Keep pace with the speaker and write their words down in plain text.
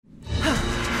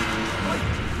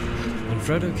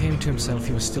Frodo came to himself,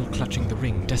 he was still clutching the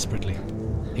ring desperately.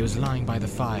 He was lying by the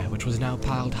fire, which was now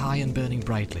piled high and burning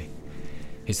brightly.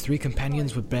 His 3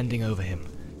 companions were bending over him.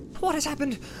 "What has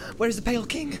happened? Where is the Pale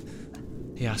King?"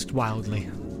 he asked wildly.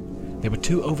 They were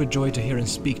too overjoyed to hear him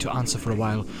speak to answer for a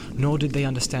while, nor did they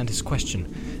understand his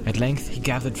question. At length he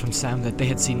gathered from Sam that they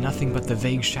had seen nothing but the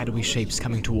vague shadowy shapes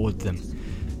coming toward them.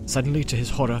 Suddenly, to his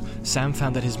horror, Sam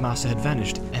found that his master had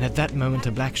vanished, and at that moment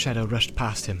a black shadow rushed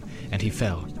past him, and he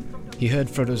fell. He heard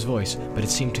Frodo's voice, but it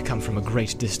seemed to come from a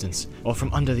great distance, or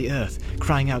from under the earth,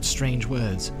 crying out strange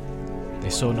words.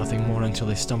 They saw nothing more until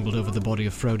they stumbled over the body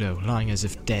of Frodo, lying as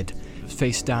if dead,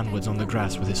 face downwards on the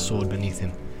grass with his sword beneath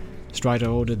him. Strider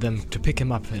ordered them to pick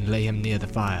him up and lay him near the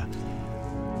fire.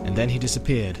 And then he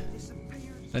disappeared.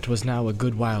 That was now a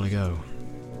good while ago.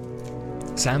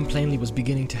 Sam plainly was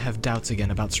beginning to have doubts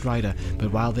again about Strider,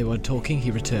 but while they were talking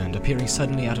he returned, appearing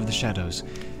suddenly out of the shadows.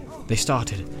 They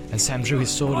started, and Sam drew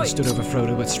his sword and stood over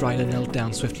Frodo, but Strider knelt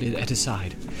down swiftly at his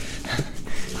side.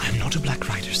 "I am not a Black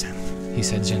Rider, Sam," he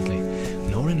said gently,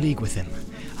 "nor in league with them.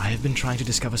 I have been trying to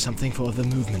discover something for other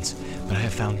movements, but I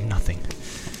have found nothing.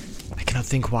 I cannot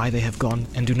think why they have gone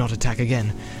and do not attack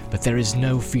again, but there is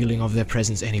no feeling of their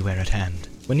presence anywhere at hand."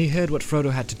 When he heard what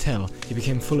Frodo had to tell, he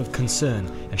became full of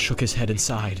concern and shook his head and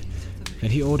sighed.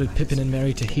 Then he ordered Pippin and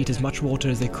Merry to heat as much water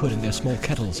as they could in their small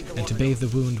kettles and to bathe the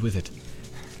wound with it.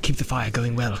 "Keep the fire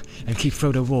going well, and keep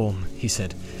Frodo warm," he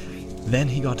said. Then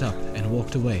he got up and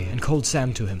walked away and called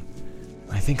Sam to him.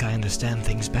 "I think I understand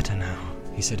things better now,"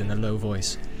 he said in a low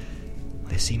voice.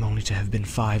 "There seem only to have been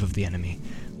 5 of the enemy.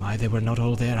 Why they were not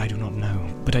all there I do not know,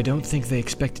 but I don't think they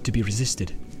expected to be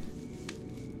resisted.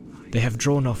 They have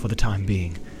drawn off for the time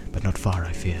being, but not far,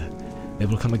 I fear. They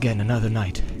will come again another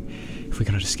night, if we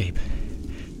cannot escape.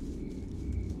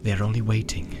 They are only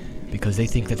waiting, because they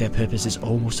think that their purpose is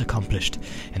almost accomplished,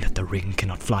 and that the ring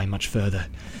cannot fly much further.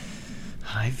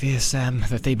 I fear, Sam,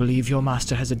 that they believe your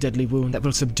master has a deadly wound that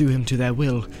will subdue him to their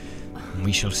will.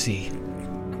 We shall see."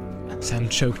 Sam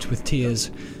choked with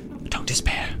tears. "Don't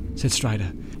despair," said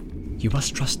Strider. "You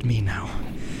must trust me now.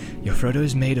 Your Frodo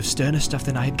is made of sterner stuff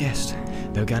than I had guessed,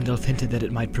 though Gandalf hinted that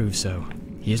it might prove so.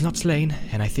 He is not slain,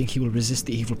 and I think he will resist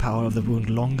the evil power of the wound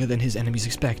longer than his enemies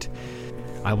expect.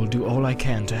 I will do all I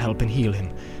can to help and heal him.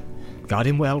 Guard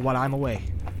him well while I'm away."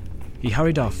 He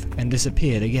hurried off and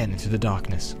disappeared again into the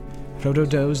darkness. Frodo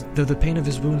dozed, though the pain of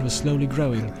his wound was slowly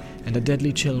growing, and a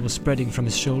deadly chill was spreading from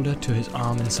his shoulder to his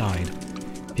arm and side.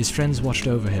 His friends watched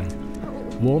over him,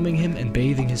 warming him and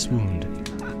bathing his wound.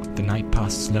 The night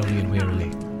passed slowly and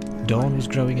wearily. Dawn was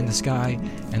growing in the sky,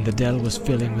 and the dell was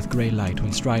filling with grey light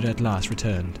when Strider at last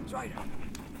returned.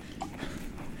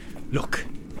 "Look!"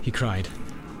 he cried,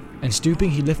 and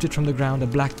stooping he lifted from the ground a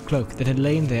black cloak that had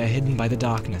lain there hidden by the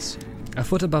darkness. A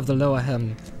foot above the lower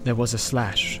hem there was a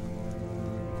slash.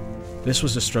 "This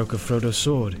was the stroke of Frodo's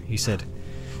sword," he said.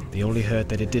 "The only hurt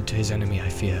that it did to his enemy, I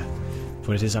fear,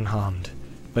 for it is unharmed.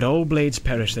 But all blades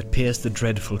perish that pierced the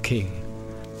dreadful king.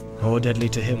 More deadly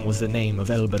to him was the name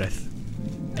of Elbereth,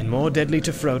 and more deadly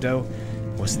to Frodo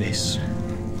was this."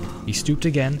 He stooped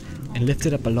again and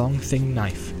lifted up a long, thin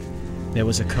knife. There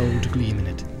was a cold gleam in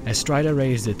it. As Strider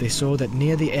raised it, they saw that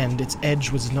near the end its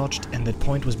edge was notched and the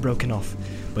point was broken off.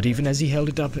 But even as he held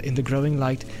it up in the growing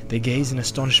light, they gazed in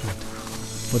astonishment,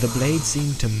 for the blade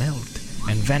seemed to melt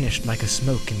and vanished like a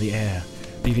smoke in the air,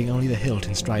 leaving only the hilt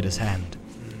in Strider's hand.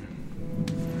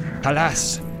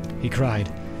 "Alas!" he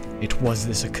cried. "It was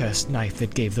this accursed knife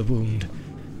that gave the wound.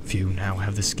 Few now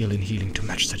have the skill in healing to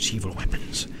match such evil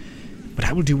weapons. But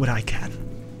I will do what I can."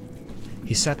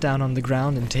 He sat down on the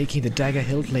ground and taking the dagger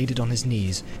hilt laid it on his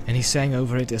knees, and he sang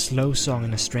over it a slow song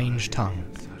in a strange tongue.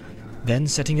 Then,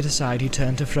 setting it aside, he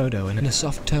turned to Frodo and in a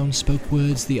soft tone spoke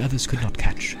words the others could not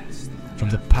catch. From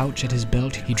the pouch at his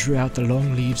belt he drew out the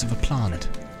long leaves of a planet.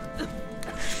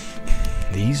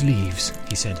 "These leaves,"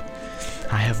 he said,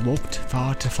 "I have walked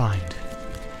far to find.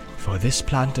 For this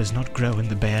plant does not grow in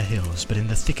the bare hills, but in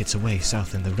the thickets away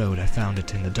south in the road I found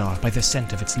it in the dark by the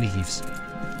scent of its leaves."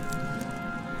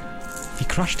 He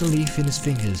crushed a leaf in his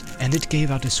fingers, and it gave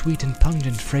out a sweet and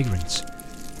pungent fragrance.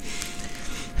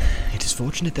 "It is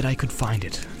fortunate that I could find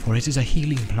it, for it is a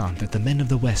healing plant that the men of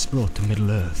the West brought to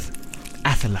Middle-earth.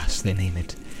 Athelas they name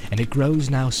it, and it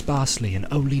grows now sparsely and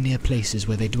only near places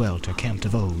where they dwelt or camped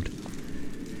of old.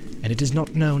 And it is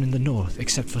not known in the north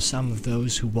except for some of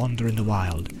those who wander in the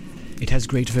wild. It has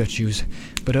great virtues,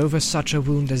 but over such a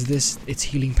wound as this its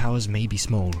healing powers may be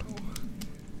small."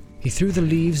 He threw the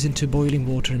leaves into boiling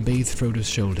water and bathed Frodo's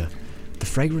shoulder. The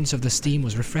fragrance of the steam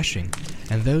was refreshing,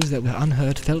 and those that were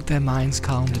unhurt felt their minds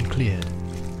calmed and cleared.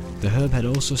 The herb had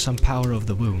also some power over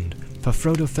the wound, for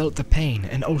Frodo felt the pain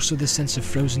and also the sense of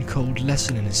frozen cold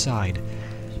lessen in his side,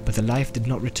 but the life did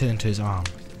not return to his arm,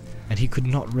 and he could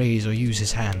not raise or use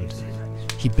his hand.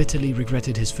 He bitterly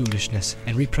regretted his foolishness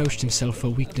and reproached himself for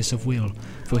weakness of will,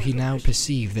 for he now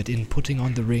perceived that in putting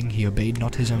on the ring he obeyed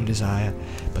not his own desire,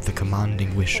 but the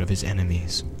commanding wish of his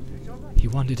enemies. He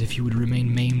wondered if he would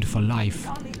remain maimed for life,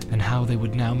 and how they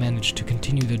would now manage to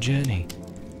continue their journey.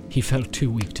 He felt too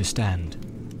weak to stand.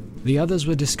 The others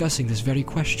were discussing this very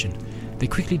question. They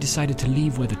quickly decided to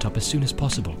leave Weathertop as soon as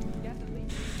possible.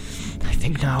 "I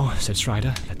think now," said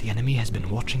Strider, "that the enemy has been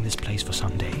watching this place for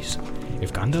some days.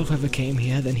 If Gandalf ever came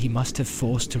here, then he must have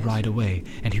forced to ride away,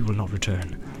 and he will not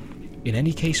return. In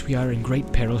any case, we are in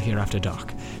great peril here after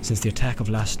dark, since the attack of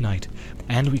last night,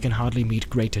 and we can hardly meet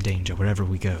greater danger wherever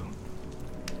we go."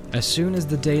 As soon as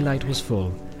the daylight was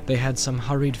full, they had some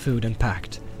hurried food and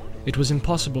packed. It was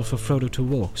impossible for Frodo to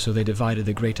walk, so they divided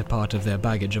the greater part of their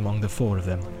baggage among the 4 of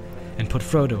them, and put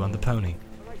Frodo on the pony.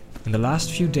 In the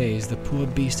last few days, the poor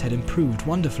beast had improved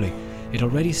wonderfully. It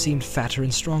already seemed fatter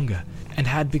and stronger, and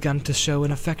had begun to show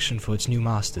an affection for its new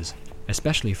masters,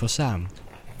 especially for Sam.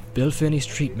 Bill Finney's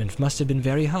treatment must have been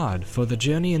very hard, for the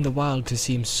journey in the wild to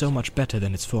seem so much better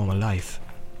than its former life.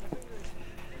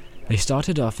 They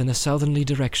started off in a southerly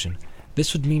direction.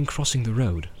 This would mean crossing the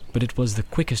road, but it was the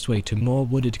quickest way to more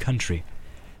wooded country.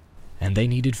 And they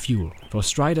needed fuel, for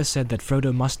Strider said that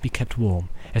Frodo must be kept warm,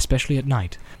 especially at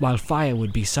night, while fire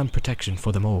would be some protection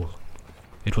for them all.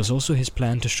 It was also his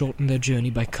plan to shorten their journey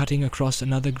by cutting across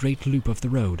another great loop of the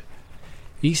road.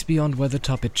 East beyond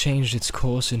Weathertop it changed its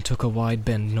course and took a wide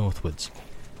bend northwards.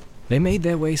 They made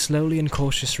their way slowly and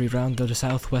cautiously round the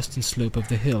southwestern slope of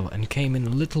the hill and came in a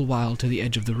little while to the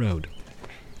edge of the road.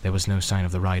 There was no sign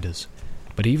of the riders,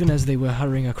 but even as they were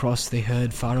hurrying across they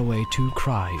heard far away 2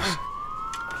 cries.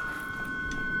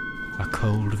 A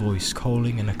cold voice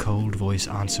calling and a cold voice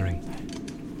answering.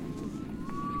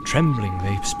 Trembling,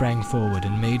 they sprang forward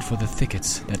and made for the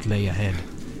thickets that lay ahead.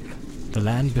 The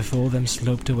land before them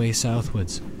sloped away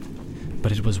southwards,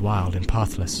 but it was wild and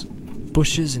pathless.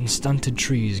 Bushes and stunted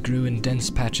trees grew in dense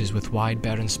patches with wide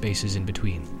barren spaces in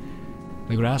between.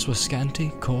 The grass was scanty,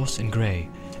 coarse and grey,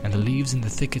 and the leaves in the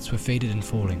thickets were faded and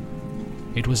falling.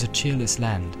 It was a cheerless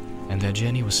land, and their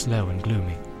journey was slow and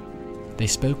gloomy. They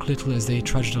spoke little as they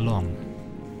trudged along.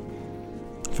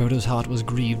 Frodo's heart was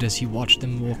grieved as he watched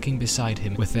them walking beside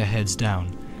him with their heads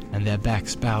down, and their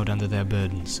backs bowed under their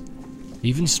burdens.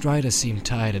 Even Strider seemed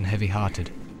tired and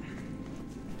heavy-hearted.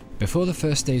 Before the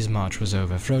first day's march was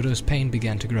over, Frodo's pain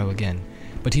began to grow again,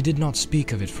 but he did not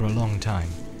speak of it for a long time.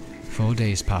 4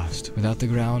 days passed, without the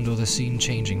ground or the scene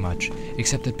changing much,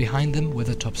 except that behind them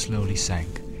Weathertop slowly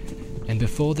sank, and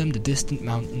before them the distant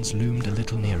mountains loomed a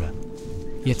little nearer.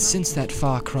 Yet since that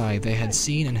far cry they had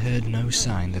seen and heard no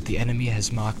sign that the enemy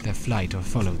has marked their flight or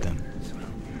followed them.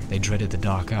 They dreaded the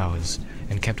dark hours,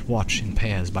 and kept watch in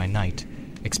pairs by night,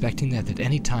 expecting that at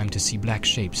any time to see black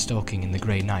shapes stalking in the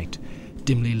grey night,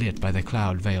 dimly lit by the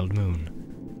cloud-veiled moon.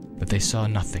 But they saw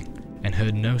nothing, and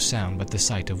heard no sound but the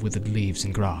sight of withered leaves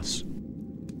and grass.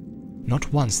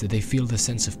 Not once did they feel the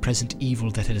sense of present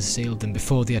evil that had assailed them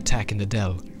before the attack in the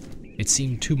dell. It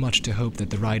seemed too much to hope that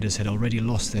the riders had already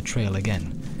lost their trail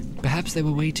again. Perhaps they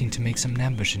were waiting to make some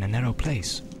ambush in a narrow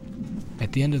place.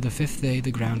 At the end of the 5th day,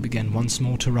 the ground began once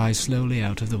more to rise slowly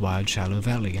out of the wild, shallow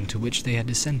valley into which they had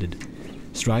descended.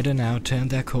 Strider now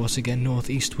turned their course again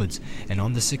northeastwards, and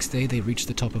on the 6th day they reached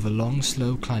the top of a long,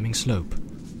 slow climbing slope,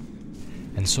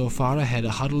 and saw far ahead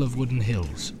a huddle of wooden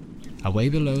hills. Away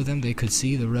below them they could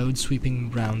see the road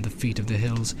sweeping round the feet of the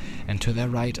hills, and to their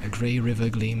right a grey river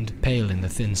gleamed pale in the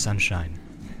thin sunshine.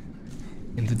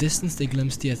 In the distance they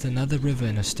glimpsed yet another river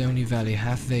in a stony valley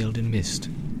half veiled in mist.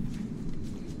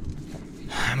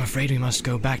 "I'm afraid we must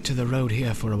go back to the road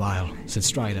here for a while," said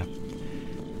Strider.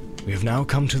 "We have now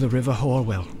come to the river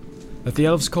Horwell, that the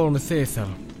elves call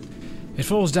Mithethel. It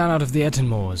falls down out of the Etten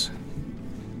Moors.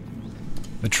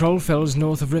 The Trollfell is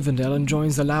north of Rivendell and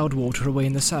joins the Loudwater away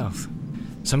in the south.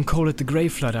 Some call it the Grey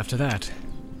Flood after that.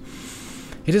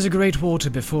 It is a great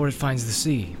water before it finds the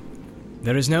sea.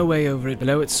 There is no way over it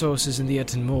below its sources in the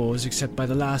Etten Moors except by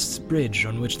the last bridge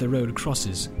on which the road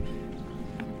crosses."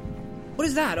 What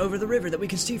is that over the river that we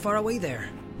can see far away there?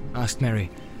 asked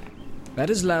Merry. "That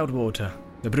is Loudwater,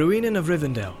 the Bruinen of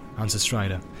Rivendell," answered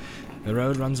Strider. "The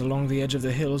road runs along the edge of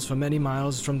the hills for many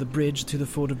miles from the bridge to the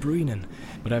ford of Bruinen,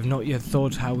 but I have not yet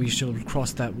thought how we shall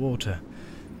cross that water.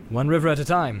 One river at a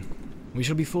time. We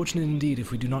shall be fortunate indeed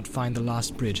if we do not find the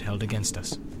last bridge held against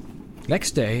us."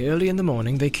 Next day, early in the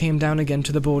morning, they came down again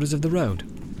to the borders of the road.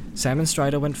 Sam and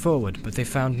Strider went forward, but they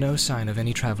found no sign of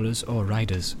any travellers or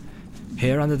riders.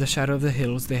 Here under the shadow of the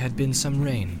hills there had been some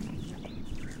rain.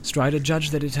 Strider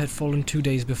judged that it had fallen 2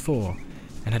 days before,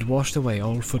 and had washed away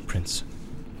all footprints.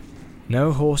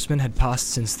 No horseman had passed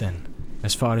since then,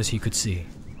 as far as he could see.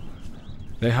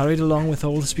 They hurried along with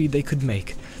all the speed they could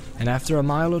make, and after a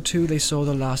mile or two they saw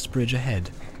the last bridge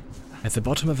ahead, at the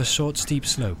bottom of a short, steep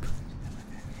slope.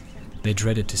 They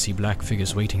dreaded to see black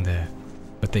figures waiting there,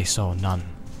 but they saw none.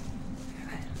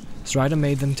 Strider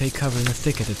made them take cover in a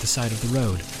thicket at the side of the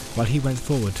road, while he went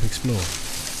forward to explore.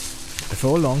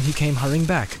 Before long he came hurrying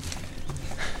back.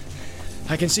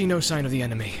 "I can see no sign of the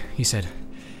enemy," he said,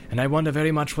 "and I wonder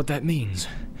very much what that means,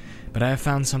 but I have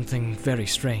found something very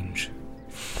strange."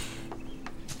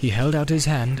 He held out his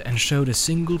hand and showed a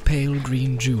single pale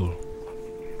green jewel.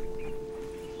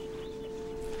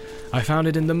 "I found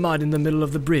it in the mud in the middle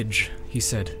of the bridge," he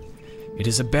said. "It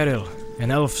is a beryl,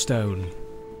 an elf stone.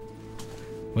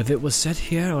 Whether it was set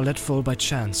here or let fall by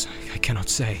chance, I cannot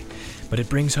say, but it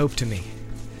brings hope to me.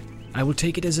 I will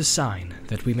take it as a sign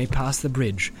that we may pass the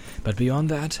bridge, but beyond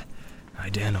that, I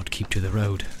dare not keep to the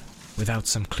road, without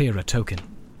some clearer token."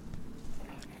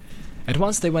 At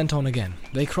once they went on again.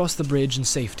 They crossed the bridge in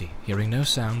safety, hearing no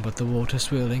sound but the water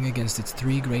swirling against its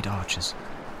 3 great arches.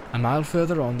 A mile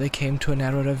further on they came to a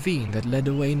narrow ravine that led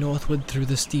away northward through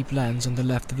the steep lands on the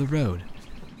left of the road.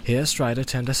 Here Strider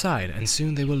turned aside, and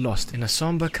soon they were lost in a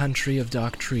somber country of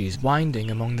dark trees,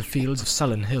 winding among the fields of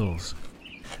sullen hills.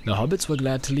 The hobbits were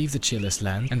glad to leave the cheerless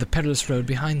land and the perilous road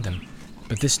behind them,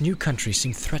 but this new country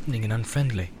seemed threatening and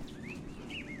unfriendly.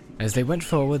 As they went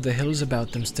forward, the hills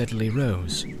about them steadily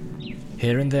rose.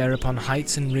 Here and there upon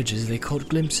heights and ridges they caught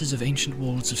glimpses of ancient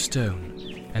walls of stone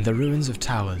and the ruins of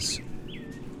towers.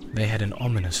 They had an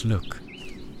ominous look.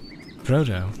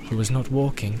 Frodo, who was not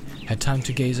walking, had time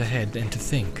to gaze ahead and to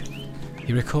think.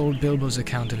 He recalled Bilbo's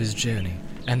account of his journey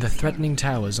and the threatening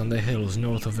towers on the hills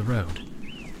north of the road,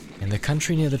 in the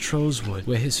country near the Troll's Wood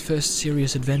where his first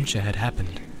serious adventure had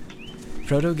happened.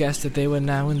 Frodo guessed that they were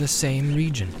now in the same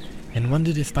region, and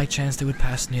wondered if by chance they would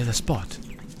pass near the spot.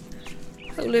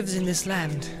 Who lives in this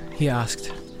land? He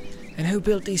asked. And who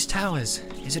built these towers?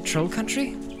 Is it troll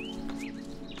country?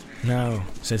 No,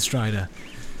 said Strider.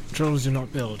 Trolls do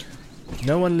not build.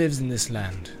 No one lives in this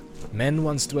land. Men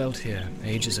once dwelt here,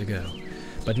 ages ago,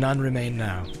 but none remain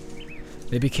now.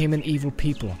 They became an evil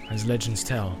people, as legends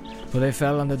tell, for they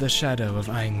fell under the shadow of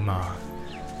Angmar.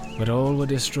 But all were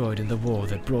destroyed in the war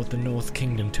that brought the North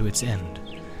Kingdom to its end.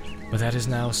 But that is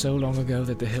now so long ago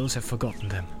that the hills have forgotten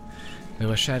them,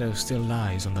 though a shadow still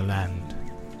lies on the land.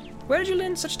 Where did you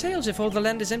learn such tales if all the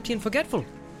land is empty and forgetful?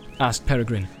 Asked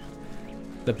Peregrine.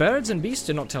 The birds and beasts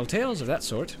do not tell tales of that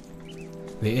sort.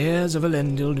 The ears of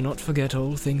Elendil do not forget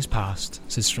all things past,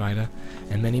 said Strider,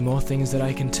 and many more things that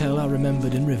I can tell are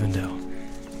remembered in Rivendell.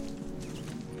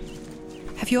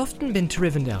 Have you often been to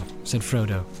Rivendell? Said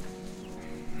Frodo.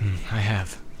 I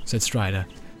have, said Strider.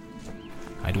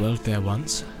 I dwelt there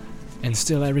once, and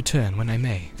still I return when I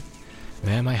may.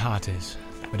 There my heart is,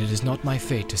 but it is not my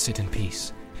fate to sit in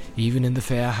peace, even in the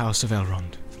fair house of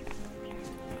Elrond.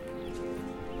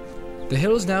 The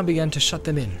hills now began to shut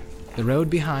them in. The road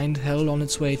behind held on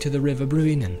its way to the river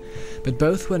Bruinen, but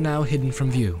both were now hidden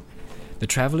from view. The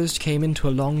travellers came into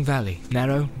a long valley,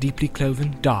 narrow, deeply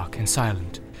cloven, dark and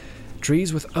silent.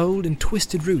 Trees with old and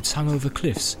twisted roots hung over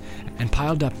cliffs and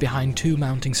piled up behind 2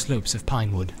 mounting slopes of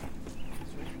pine wood.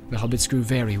 The hobbits grew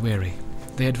very weary.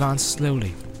 They advanced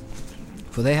slowly,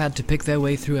 for they had to pick their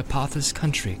way through a pathless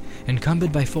country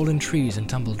encumbered by fallen trees and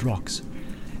tumbled rocks.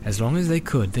 As long as they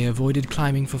could, they avoided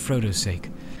climbing for Frodo's sake,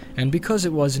 and because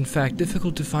it was in fact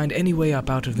difficult to find any way up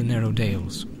out of the narrow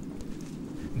dales.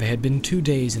 They had been 2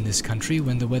 days in this country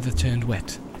when the weather turned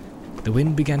wet. The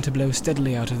wind began to blow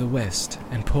steadily out of the west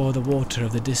and pour the water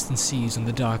of the distant seas on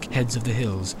the dark heads of the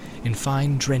hills in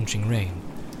fine drenching rain.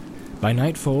 By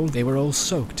nightfall they were all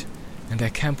soaked, and their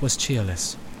camp was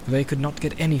cheerless, for they could not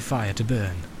get any fire to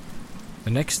burn.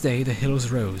 The next day the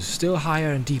hills rose, still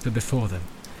higher and deeper before them,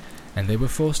 and they were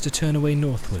forced to turn away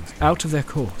northward, out of their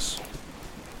course.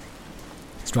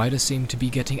 Strider seemed to be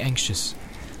getting anxious.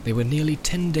 They were nearly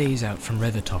 10 days out from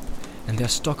Weathertop, and their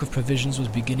stock of provisions was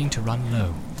beginning to run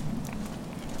low.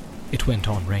 It went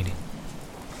on raining.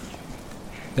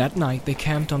 That night they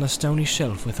camped on a stony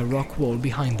shelf with a rock wall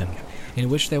behind them, in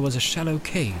which there was a shallow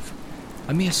cave,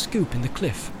 a mere scoop in the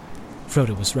cliff.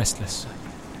 Frodo was restless.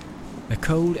 The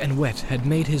cold and wet had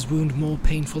made his wound more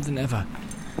painful than ever,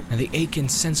 and the ache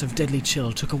and sense of deadly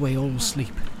chill took away all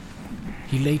sleep.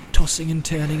 He lay tossing and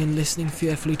turning and listening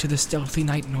fearfully to the stealthy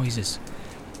night noises.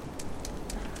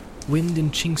 Wind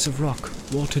in chinks of rock,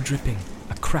 water dripping,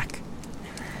 a crack,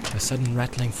 the sudden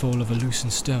rattling fall of a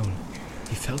loosened stone.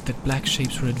 He felt that black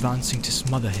shapes were advancing to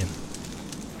smother him.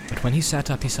 But when he sat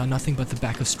up, he saw nothing but the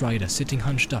back of Strider sitting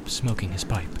hunched up, smoking his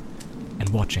pipe, and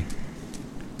watching.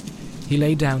 He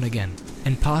lay down again,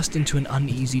 and passed into an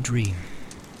uneasy dream,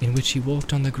 in which he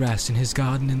walked on the grass in his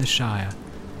garden in the Shire,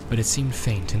 but it seemed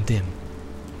faint and dim,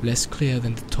 less clear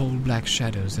than the tall black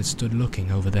shadows that stood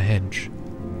looking over the hedge.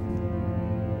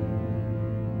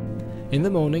 In the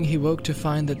morning he woke to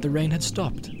find that the rain had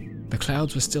stopped. The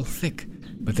clouds were still thick,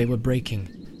 but they were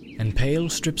breaking, and pale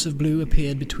strips of blue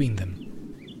appeared between them.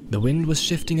 The wind was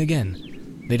shifting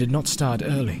again. They did not start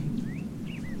early.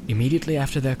 Immediately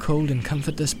after their cold and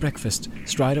comfortless breakfast,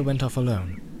 Strider went off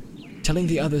alone, telling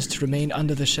the others to remain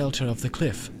under the shelter of the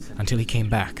cliff until he came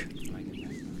back.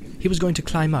 He was going to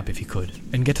climb up if he could,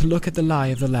 and get a look at the lie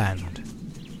of the land.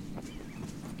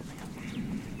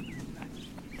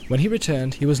 When he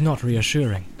returned, he was not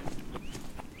reassuring.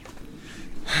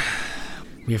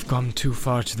 "We have come too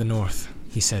far to the north,"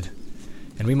 he said,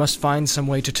 "and we must find some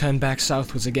way to turn back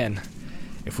southwards again.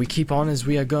 If we keep on as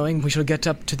we are going, we shall get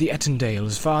up to the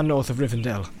Ettendales, far north of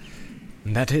Rivendell,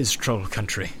 and that is troll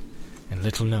country, and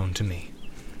little known to me.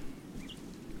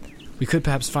 We could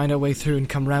perhaps find our way through and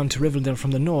come round to Rivendell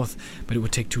from the north, but it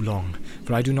would take too long,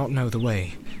 for I do not know the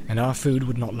way, and our food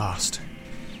would not last.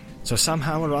 So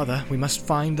somehow or other we must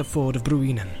find the ford of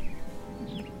Bruinen."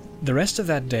 The rest of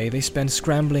that day they spent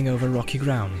scrambling over rocky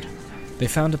ground. They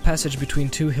found a passage between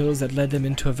two hills that led them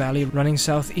into a valley running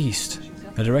southeast,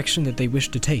 a direction that they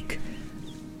wished to take.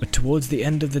 But towards the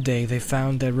end of the day they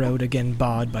found their road again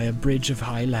barred by a bridge of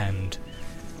high land.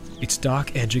 Its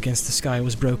dark edge against the sky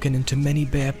was broken into many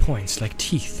bare points like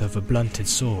teeth of a blunted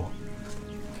saw.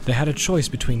 They had a choice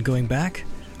between going back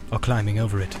or climbing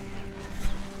over it.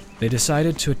 They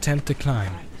decided to attempt the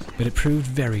climb, but it proved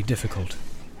very difficult.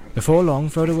 Before long,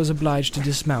 Frodo was obliged to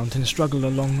dismount and struggle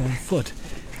along on foot.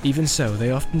 Even so, they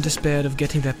often despaired of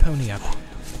getting their pony up,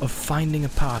 of finding a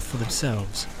path for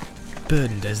themselves,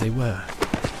 burdened as they were.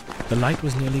 The light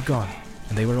was nearly gone,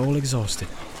 and they were all exhausted,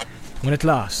 when at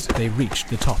last they reached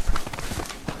the top.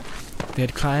 They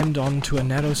had climbed on to a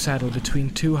narrow saddle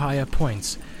between two higher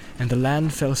points, and the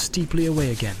land fell steeply away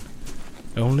again,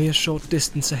 only a short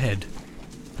distance ahead.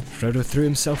 Frodo threw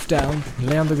himself down and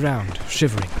lay on the ground,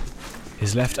 shivering.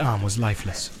 His left arm was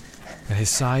lifeless, and his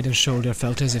side and shoulder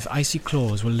felt as if icy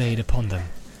claws were laid upon them.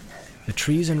 The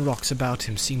trees and rocks about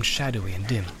him seemed shadowy and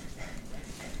dim.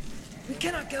 "We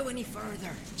cannot go any further,"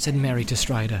 said Merry to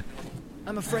Strider.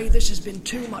 "I'm afraid this has been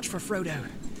too much for Frodo.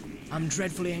 I'm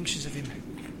dreadfully anxious of him.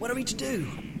 What are we to do?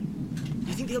 Do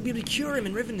you think they'll be able to cure him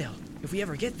in Rivendell, if we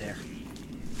ever get there?"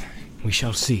 "We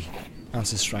shall see,"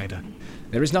 answered Strider.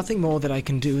 "There is nothing more that I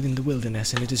can do in the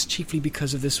wilderness, and it is chiefly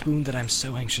because of this wound that I am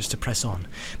so anxious to press on.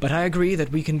 But I agree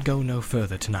that we can go no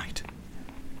further tonight."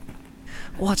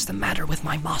 "What's the matter with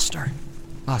my master?"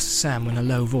 asked Sam in a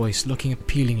low voice, looking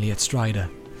appealingly at Strider.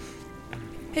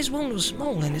 "His wound was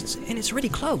small, and it's already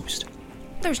closed.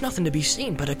 There's nothing to be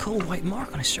seen but a cold white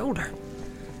mark on his shoulder."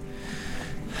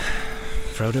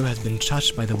 "Frodo has been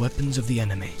touched by the weapons of the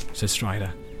enemy," said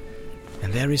Strider.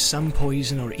 "And there is some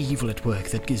poison or evil at work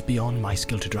that is beyond my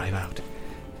skill to drive out.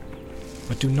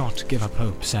 But do not give up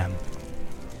hope, Sam."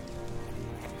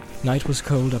 Night was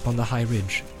cold up on the high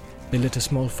ridge. They lit a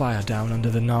small fire down under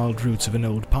the gnarled roots of an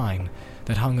old pine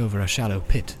that hung over a shallow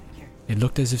pit. It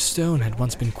looked as if stone had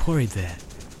once been quarried there.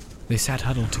 They sat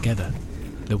huddled together.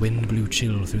 The wind blew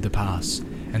chill through the pass,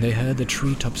 and they heard the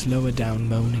treetops lower down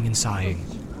moaning and sighing.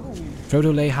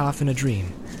 Frodo lay half in a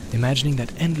dream, imagining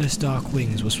that endless dark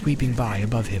wings were sweeping by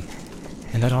above him,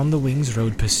 and that on the wings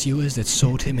rode pursuers that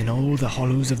sought him in all the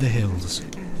hollows of the hills.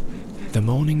 The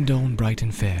morning dawned bright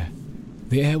and fair.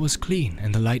 The air was clean,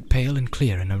 and the light pale and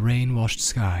clear in a rain-washed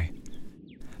sky.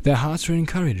 Their hearts were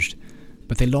encouraged,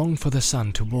 but they longed for the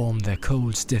sun to warm their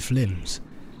cold, stiff limbs.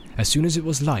 As soon as it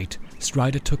was light,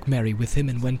 Strider took Merry with him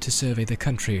and went to survey the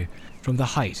country from the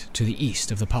height to the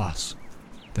east of the pass.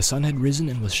 The sun had risen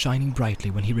and was shining brightly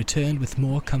when he returned with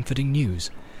more comforting news.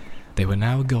 They were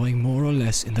now going more or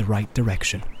less in the right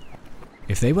direction.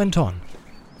 If they went on,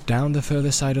 down the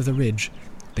further side of the ridge,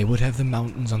 they would have the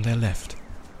mountains on their left.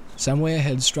 Some way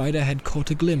ahead, Strider had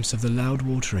caught a glimpse of the loud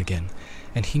water again,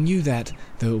 and he knew that,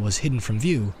 though it was hidden from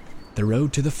view, the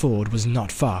road to the ford was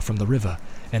not far from the river,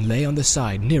 and lay on the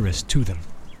side nearest to them.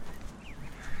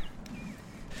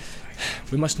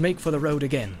 "We must make for the road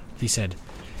again," he said.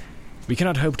 "We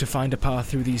cannot hope to find a path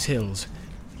through these hills.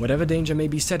 Whatever danger may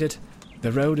beset it,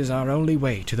 the road is our only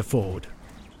way to the ford."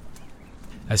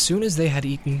 As soon as they had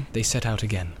eaten, they set out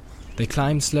again. They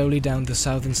climbed slowly down the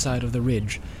southern side of the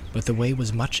ridge, but the way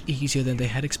was much easier than they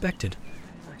had expected,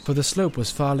 for the slope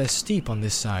was far less steep on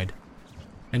this side,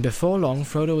 and before long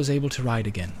Frodo was able to ride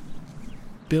again.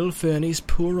 Bill Ferny's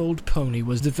poor old pony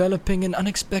was developing an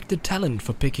unexpected talent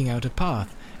for picking out a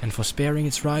path and for sparing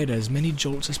its rider as many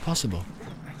jolts as possible.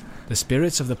 The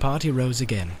spirits of the party rose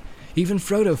again. Even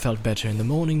Frodo felt better in the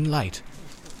morning light,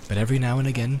 but every now and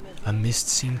again a mist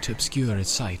seemed to obscure his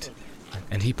sight,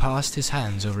 and he passed his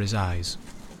hands over his eyes.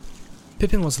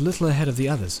 Pippin was a little ahead of the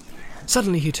others.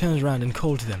 Suddenly he turned around and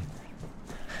called to them.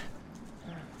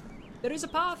 There is a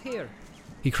path here,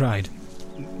 he cried.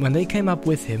 When they came up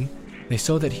with him, they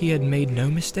saw that he had made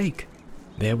no mistake.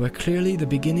 There were clearly the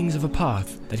beginnings of a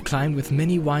path that climbed with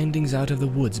many windings out of the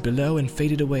woods below and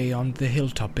faded away on the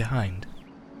hilltop behind.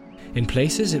 In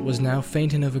places it was now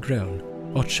faint and overgrown,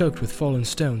 or choked with fallen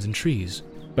stones and trees,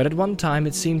 but at one time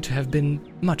it seemed to have been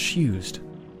much used.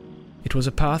 It was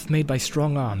a path made by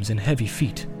strong arms and heavy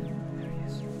feet.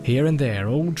 Here and there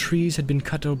old trees had been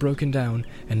cut or broken down,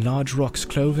 and large rocks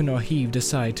cloven or heaved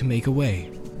aside to make a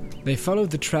way. They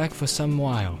followed the track for some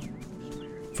while,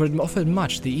 for it offered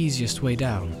much the easiest way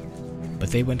down,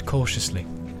 but they went cautiously,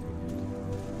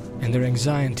 and their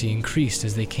anxiety increased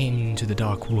as they came into the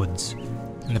dark woods,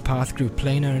 and the path grew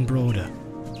plainer and broader.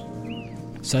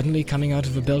 Suddenly, coming out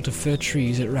of a belt of fir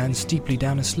trees, it ran steeply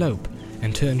down a slope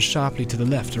and turned sharply to the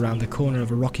left around the corner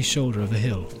of a rocky shoulder of the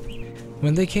hill.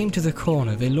 When they came to the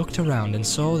corner, they looked around and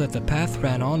saw that the path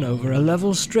ran on over a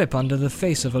level strip under the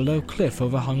face of a low cliff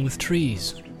overhung with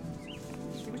trees.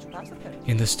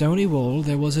 In the stony wall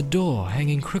there was a door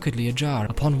hanging crookedly ajar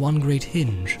upon one great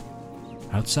hinge.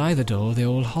 Outside the door they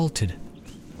all halted.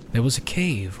 There was a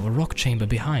cave or rock chamber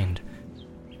behind,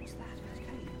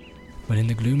 but in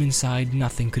the gloom inside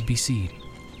nothing could be seen.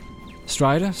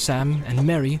 Strider, Sam, and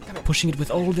Merry, pushing it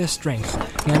with all their strength,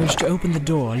 managed to open the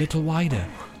door a little wider.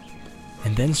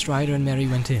 And then Strider and Merry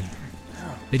went in.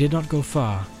 They did not go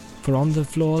far, for on the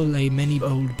floor lay many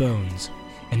old bones,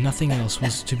 and nothing else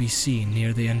was to be seen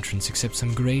near the entrance except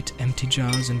some great empty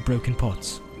jars and broken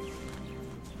pots.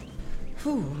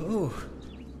 Ooh.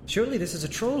 Surely this is a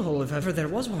troll hole if ever there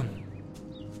was one,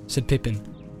 said Pippin.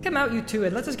 Come out, you two,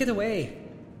 and let us get away.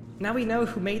 Now we know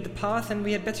who made the path, and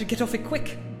we had better get off it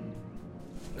quick.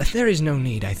 There is no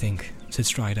need, I think, said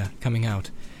Strider, coming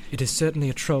out. It is certainly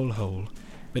a troll hole,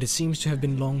 but it seems to have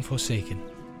been long forsaken.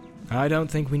 I don't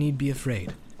think we need be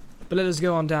afraid, but let us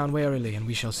go on down warily, and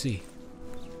we shall see.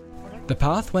 The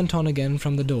path went on again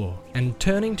from the door, and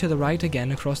turning to the right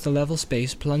again across the level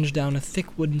space plunged down a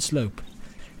thick wooden slope.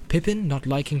 Pippin, not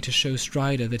liking to show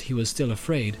Strider that he was still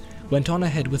afraid, went on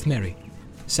ahead with Merry.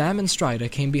 Sam and Strider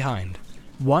came behind,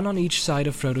 one on each side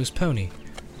of Frodo's pony,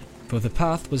 for the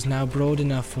path was now broad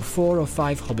enough for 4 or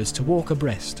 5 hobbits to walk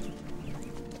abreast.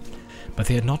 But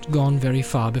they had not gone very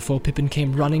far before Pippin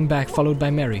came running back, followed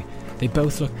by Merry. They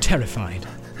both looked terrified.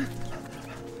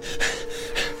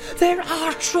 There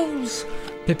are trolls,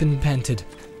 Pippin panted.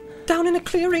 Down in a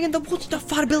clearing in the woods not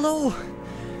far below.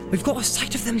 We've got a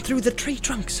sight of them through the tree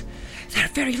trunks. They're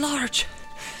very large.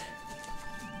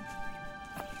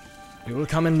 We will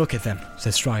come and look at them,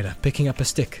 said Strider, picking up a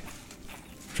stick.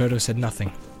 Frodo said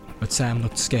nothing, but Sam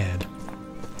looked scared.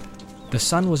 The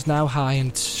sun was now high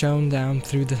and shone down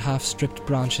through the half-stripped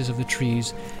branches of the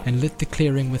trees and lit the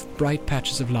clearing with bright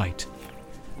patches of light.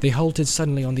 They halted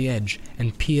suddenly on the edge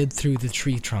and peered through the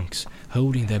tree trunks,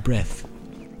 holding their breath.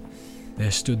 There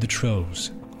stood the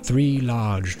trolls, 3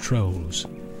 large trolls.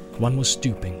 One was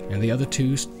stooping, and the other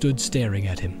 2 stood staring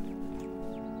at him.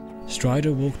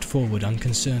 Strider walked forward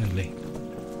unconcernedly.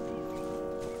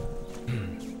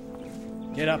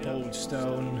 Get up, old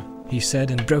stone, he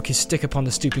said, and broke his stick upon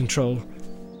the stooping troll.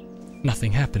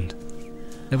 Nothing happened.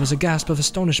 There was a gasp of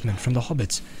astonishment from the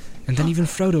hobbits, and then even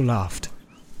Frodo laughed.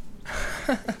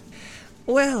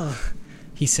 Well,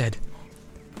 he said,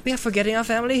 we are forgetting our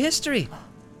family history.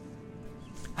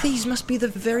 These must be the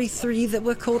very 3 that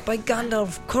were caught by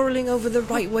Gandalf quarrelling over the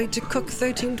right way to cook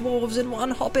 13 dwarves and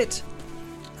 1 hobbit.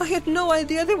 I had no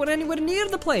idea they were anywhere near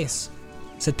the place,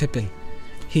 said Pippin.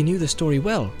 He knew the story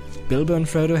well. Bilbo and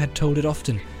Frodo had told it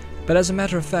often, but as a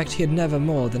matter of fact he had never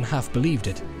more than half believed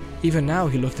it. Even now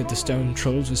he looked at the stone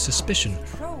trolls with suspicion,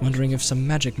 wondering if some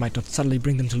magic might not suddenly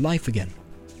bring them to life again.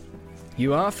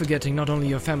 You are forgetting not only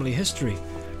your family history,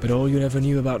 but all you never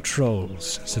knew about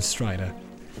trolls, said Strider.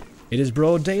 It is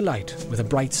broad daylight, with a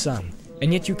bright sun,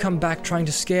 and yet you come back trying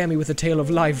to scare me with a tale of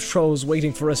live trolls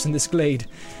waiting for us in this glade.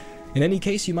 In any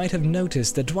case, you might have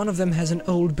noticed that one of them has an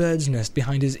old bird's nest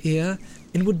behind his ear,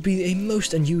 and would be a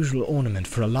most unusual ornament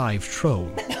for a live troll.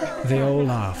 They all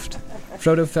laughed.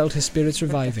 Frodo felt his spirits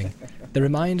reviving. The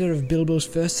reminder of Bilbo's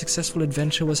first successful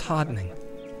adventure was heartening.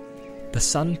 The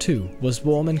sun, too, was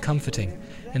warm and comforting,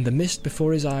 and the mist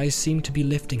before his eyes seemed to be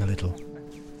lifting a little.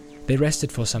 They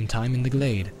rested for some time in the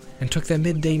glade, and took their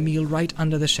midday meal right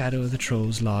under the shadow of the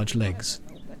troll's large legs.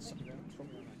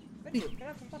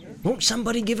 "Won't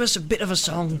somebody give us a bit of a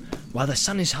song while the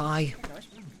sun is high?"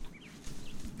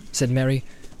 said Merry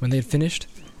when they had finished.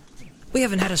 "We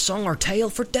haven't had a song or tale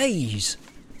for days."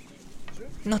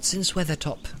 "Not since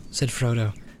Weathertop," said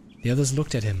Frodo. The others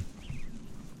looked at him.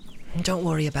 "Don't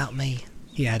worry about me,"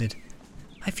 he added.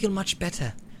 "I feel much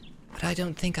better, but I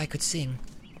don't think I could sing.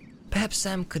 Perhaps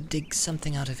Sam could dig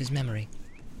something out of his memory."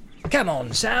 "Come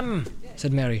on, Sam,"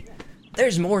 said Merry.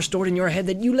 "There's more stored in your head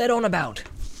than you let on about."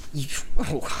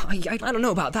 I don't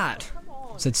know about that,"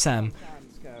 said Sam.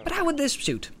 "But how would this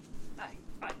suit?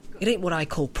 It ain't what I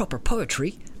call proper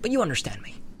poetry, but you understand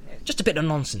me. Just a bit of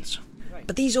nonsense.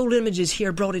 But these old images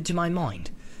here brought it to my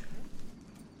mind."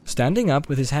 Standing up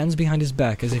with his hands behind his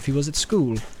back as if he was at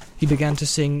school, he began to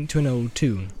sing to an old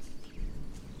tune.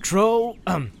 Troll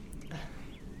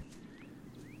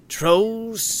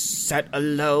sat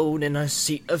alone in a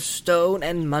seat of stone,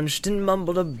 and munched and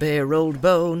mumbled a bare old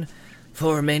bone.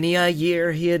 For many a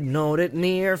year he had gnawed it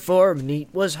near, for meat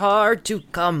was hard to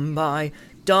come by,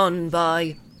 gone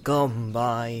by.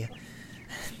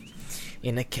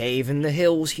 In a cave in the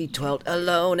hills he dwelt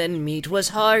alone, and meat was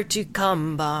hard to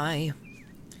come by.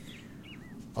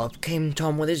 Up came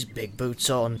Tom with his big boots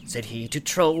on. Said he to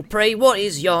Troll, "Pray, what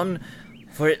is yon?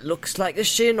 For it looks like the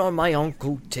shin on my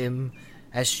Uncle Tim,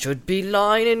 as should be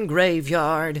lying in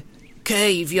graveyard,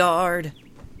 caveyard,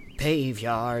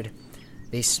 paveyard.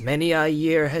 This many a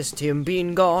year has Tim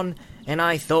been gone, and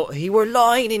I thought he were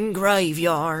lying in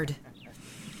graveyard."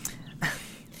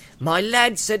 "My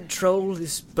lad," said Troll,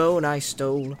 "this bone I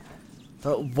stole.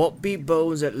 But what be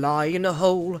bones that lie in a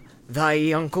hole?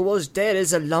 Thy uncle was dead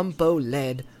as a lump o'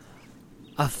 lead,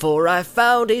 afore I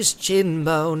found his chin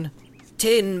bone,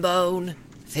 tin bone,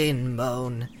 thin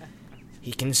bone.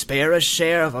 He can spare a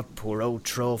share of a poor old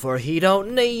troll, for he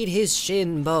don't need his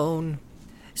shin bone."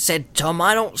 Said Tom,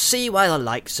 "I don't see why the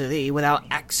likes of thee without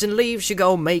axe and leave should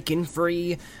go making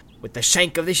free with the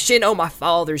shank of the shin o' my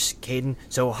father's kin.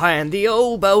 So hand the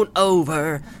old bone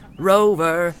over,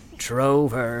 rover,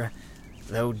 trover.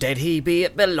 Though dead he be,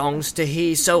 it belongs to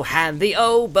he, so hand the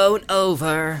old bone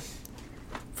over.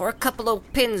 For a couple o'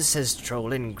 pins," says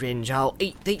Troll in Gringe, "I'll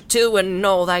eat thee too and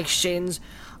all thy shins.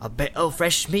 A bit o'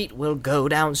 fresh meat will go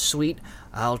down sweet.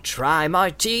 I'll try my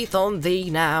teeth on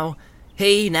thee now.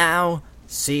 He now,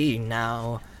 see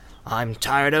now. I'm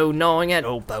tired o' gnawing at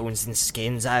old bones and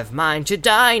skins. I've mind to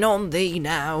dine on thee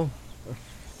now."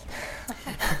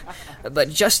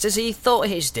 But just as he thought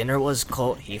his dinner was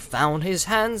caught, he found his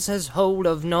hands has hold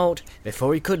of naught.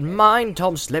 Before he could mind,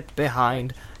 Tom slipped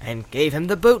behind and gave him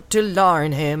the boot to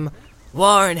larn him,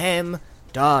 warn him,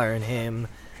 darn him.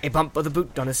 A bump of the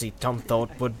boot on his seat Tom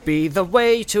thought would be the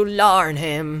way to larn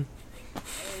him.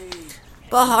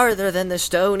 But harder than the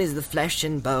stone is the flesh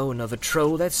and bone of a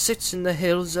troll that sits in the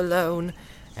hills alone,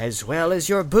 as well as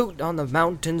your boot on the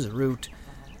mountain's root.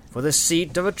 For the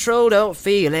seat of a troll don't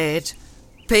feel it,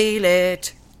 peel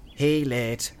it, heel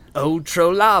it. Old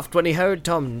Troll laughed when he heard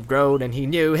Tom groan, and he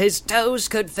knew his toes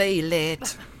could feel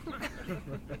it.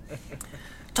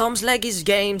 Tom's leg is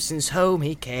game since home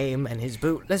he came, and his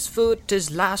bootless foot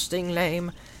is lasting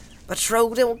lame. But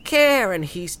Troll don't care, and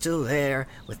he's still there,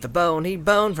 with the bone he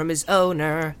boned from his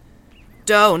owner.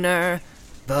 Donor,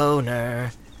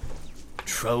 boner.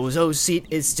 Troll's old seat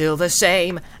is still the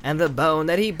same, and the bone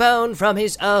that he boned from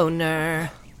his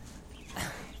owner.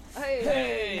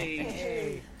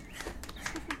 Hey!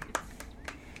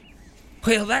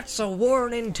 "Well, that's a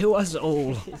warning to us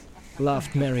all,"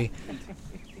 laughed Merry.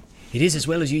 "It is as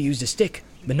well as you used a stick,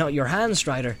 but not your hand,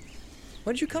 Strider."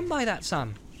 "Where'd you come by that,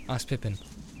 Sam?" asked Pippin.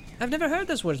 "I've never heard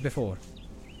those words before."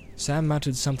 Sam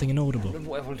muttered something inaudible.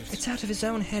 "It's out of his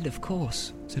own head, of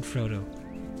course," said Frodo.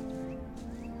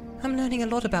 "I'm learning a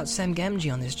lot about Sam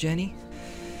Gamgee on this journey.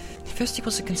 First he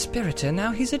was a conspirator,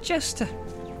 now he's a jester.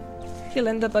 He'll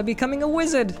end up by becoming a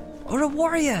wizard, or a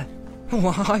warrior."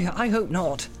 "Why, I hope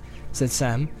not," said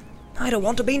Sam. "I don't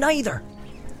want to be neither."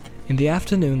 In the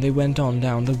afternoon they went on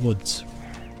down the woods.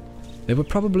 They were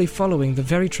probably following the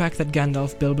very track that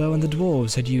Gandalf, Bilbo, and the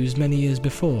dwarves had used many years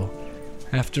before.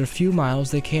 After a few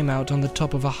miles they came out on the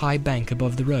top of a high bank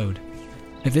above the road.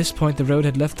 At this point the road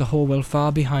had left the Horwell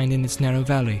far behind in its narrow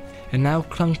valley, and now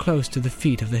clung close to the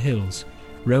feet of the hills,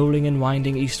 rolling and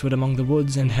winding eastward among the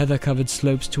woods and heather-covered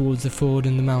slopes towards the ford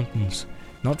in the mountains.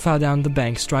 Not far down the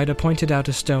bank, Strider pointed out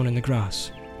a stone in the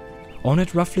grass. On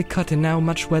it, roughly cut and now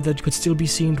much weathered, could still be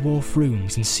seen dwarf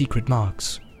runes and secret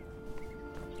marks.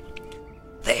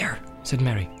 "There," said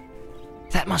Merry.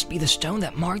 "That must be the stone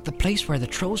that marked the place where the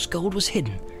troll's gold was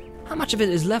hidden. How much of it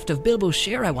is left of Bilbo's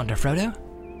share, I wonder, Frodo?"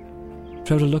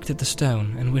 Frodo looked at the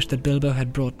stone and wished that Bilbo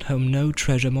had brought home no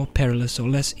treasure more perilous or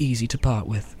less easy to part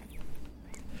with.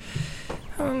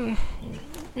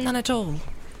 None at all,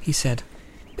 he said.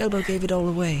 Bilbo gave it all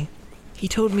away. He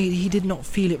told me he did not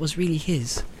feel it was really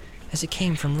his, as it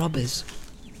came from robbers.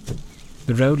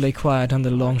 The road lay quiet under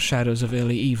the long shadows of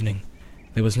early evening.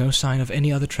 There was no sign of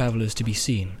any other travellers to be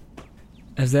seen.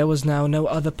 As there was now no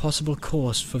other possible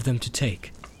course for them to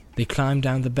take, they climbed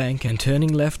down the bank and,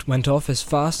 turning left, went off as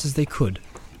fast as they could.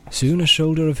 Soon a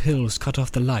shoulder of hills cut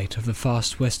off the light of the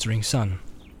fast westering sun.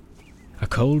 A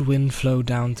cold wind flowed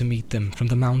down to meet them from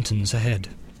the mountains ahead.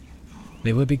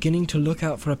 They were beginning to look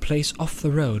out for a place off the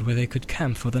road where they could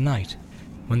camp for the night,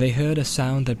 when they heard a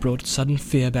sound that brought sudden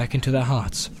fear back into their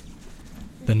hearts.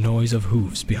 The noise of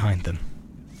hooves behind them.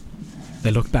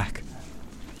 They looked back,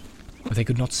 but they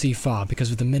could not see far because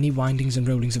of the many windings and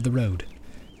rollings of the road.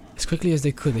 As quickly as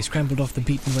they could, they scrambled off the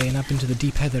beaten way and up into the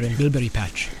deep heather and bilberry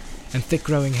patch, and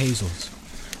thick-growing hazels.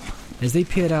 As they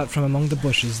peered out from among the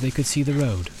bushes, they could see the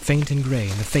road, faint and grey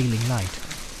in the failing light,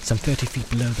 some 30 feet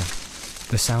below them.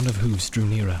 The sound of hooves drew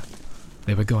nearer.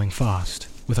 They were going fast,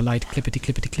 with a light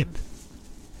clippity-clippity-clip.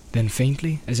 Then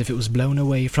faintly, as if it was blown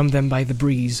away from them by the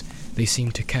breeze, they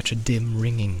seemed to catch a dim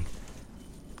ringing,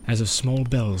 as of small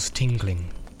bells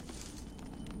tinkling.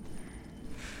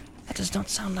 That does not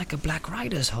sound like a Black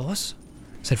Rider's horse,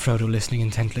 said Frodo, listening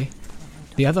intently.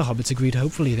 The other hobbits agreed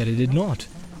hopefully that it did not,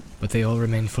 but they all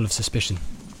remained full of suspicion.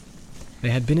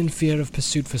 They had been in fear of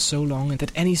pursuit for so long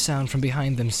that any sound from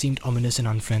behind them seemed ominous and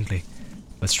unfriendly.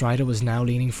 But Strider was now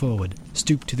leaning forward,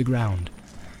 stooped to the ground,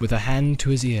 with a hand to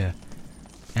his ear,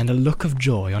 and a look of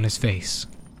joy on his face.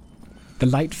 The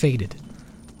light faded,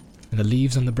 and the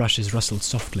leaves on the brushes rustled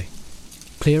softly.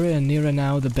 Clearer and nearer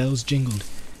now the bells jingled,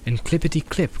 and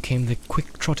clippity-clip came the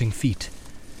quick trotting feet.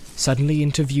 Suddenly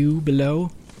into view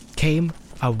below came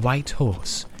a white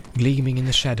horse, gleaming in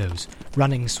the shadows,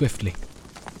 running swiftly.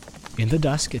 In the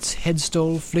dusk its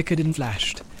headstall flickered and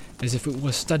flashed, as if it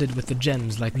were studded with the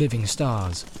gems like living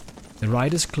stars. The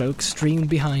rider's cloak streamed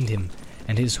behind him,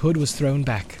 and his hood was thrown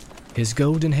back. His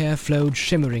golden hair flowed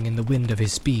shimmering in the wind of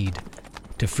his speed.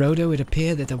 To Frodo it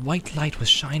appeared that the white light was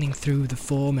shining through the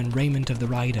form and raiment of the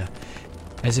rider,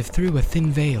 as if through a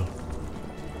thin veil.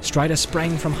 Strider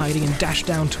sprang from hiding and dashed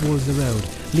down towards the road,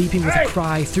 leaping with a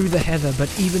cry through the heather, but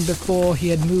even before he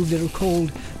had moved or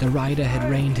called, the rider had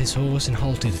reined his horse and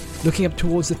halted, looking up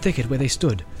towards the thicket where they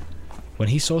stood. When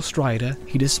he saw Strider,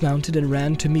 he dismounted and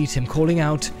ran to meet him, calling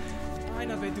out,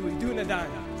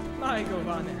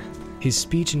 His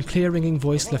speech and clear ringing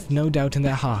voice left no doubt in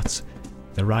their hearts.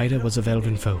 The rider was of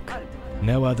elven folk.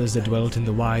 No others that dwelt in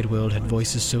the wide world had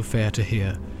voices so fair to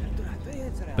hear.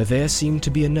 But there seemed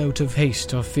to be a note of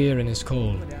haste or fear in his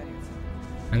call,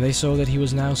 and they saw that he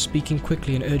was now speaking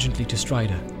quickly and urgently to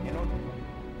Strider.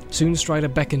 Soon Strider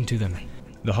beckoned to them.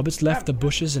 The hobbits left the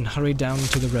bushes and hurried down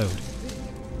to the road.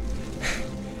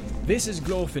 "This is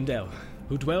Glorfindel,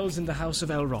 who dwells in the house of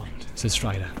Elrond," said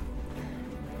Strider.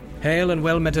 "Hail and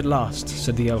well met at last,"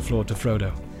 said the elf lord to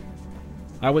Frodo.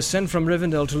 "I was sent from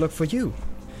Rivendell to look for you.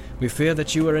 We fear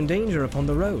that you are in danger upon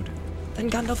the road." "Then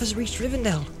Gandalf has reached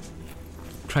Rivendell,"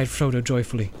 cried Frodo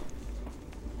joyfully.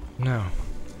 "No,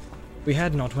 we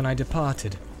had not when I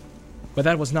departed, but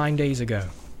that was 9 days ago,"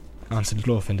 answered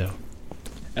Glorfindel.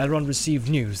 "Elrond received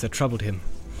news that troubled him.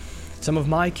 Some of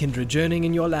my kindred journeying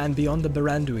in your land beyond the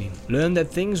Baranduin learned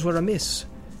that things were amiss,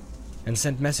 and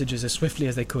sent messages as swiftly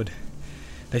as they could.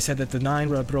 They said that the Nine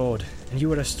were abroad, and you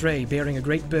were astray, bearing a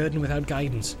great burden without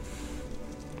guidance,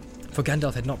 for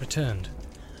Gandalf had not returned.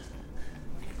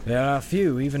 There are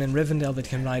few, even in Rivendell, that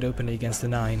can ride openly against the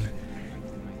Nine,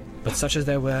 but such as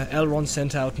there were, Elrond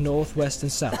sent out north, west,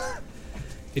 and south.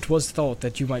 It was thought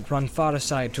that you might run far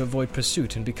aside to avoid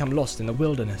pursuit and become lost in the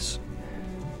wilderness.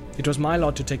 It was my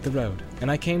lot to take the road,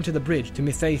 and I came to the bridge to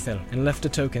Mithaethel and left a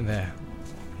token there.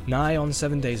 Nigh on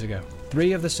 7 days ago,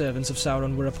 3 of the servants of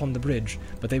Sauron were upon the bridge,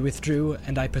 but they withdrew,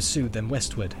 and I pursued them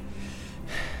westward.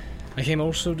 I came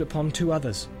also upon 2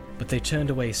 others, but they turned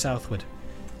away southward.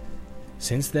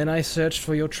 Since then I searched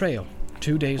for your trail.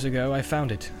 2 days ago I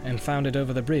found it, and found it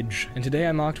over the bridge, and today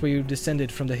I marked where you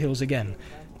descended from the hills again.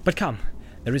 But come,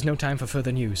 there is no time for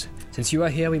further news. Since you are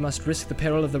here, we must risk the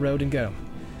peril of the road and go.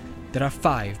 There are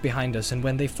 5 behind us, and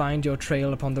when they find your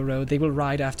trail upon the road, they will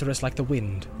ride after us like the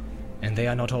wind. And they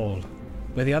are not all.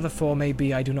 Where the other 4 may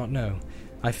be, I do not know.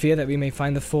 I fear that we may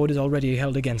find the ford is already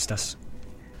held against us."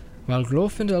 While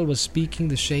Glorfindel was speaking,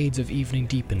 the shades of evening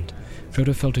deepened.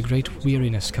 Frodo felt a great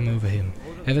weariness come over him.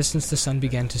 Ever since the sun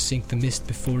began to sink, the mist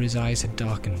before his eyes had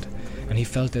darkened, and he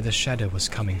felt that a shadow was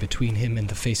coming between him and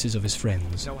the faces of his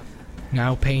friends.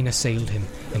 Now pain assailed him,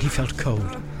 and he felt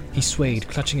cold, He swayed,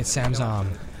 clutching at Sam's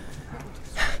arm.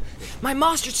 My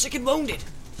master's sick and wounded,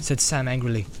 said Sam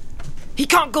angrily. He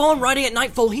can't go on riding at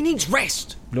nightfall. He needs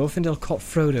rest. Glorfindel caught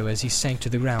Frodo as he sank to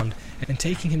the ground, and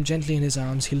taking him gently in his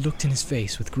arms, he looked in his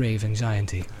face with grave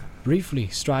anxiety. Briefly,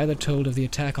 Strider told of the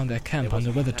attack on their camp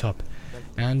under Weathertop,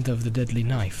 and of the deadly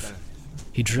knife.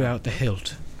 He drew out the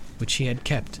hilt, which he had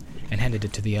kept, and handed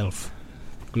it to the elf.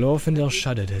 Glorfindel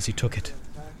shuddered as he took it,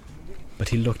 but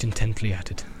he looked intently at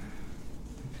it.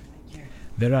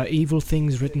 "There are evil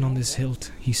things written on this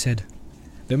hilt," he said,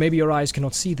 "though maybe your eyes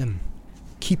cannot see them.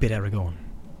 Keep it, Aragorn,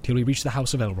 till we reach the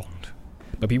house of Elrond.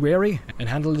 But be wary, and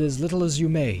handle it as little as you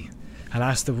may.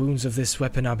 Alas, the wounds of this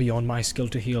weapon are beyond my skill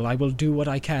to heal. I will do what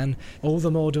I can. All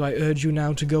the more do I urge you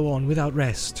now to go on without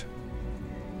rest."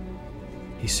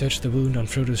 He searched the wound on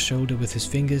Frodo's shoulder with his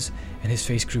fingers, and his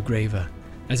face grew graver,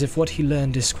 as if what he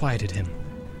learned disquieted him.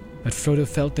 But Frodo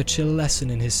felt the chill lessen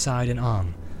in his side and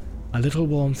arm. A little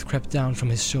warmth crept down from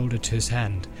his shoulder to his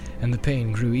hand, and the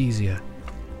pain grew easier.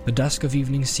 The dusk of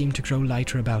evening seemed to grow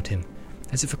lighter about him,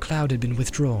 as if a cloud had been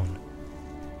withdrawn.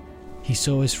 He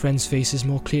saw his friends' faces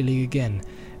more clearly again,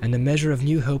 and a measure of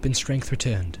new hope and strength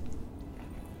returned.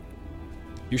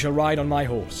 "You shall ride on my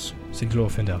horse," said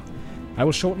Glorfindel. "I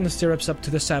will shorten the stirrups up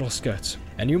to the saddle skirts,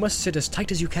 and you must sit as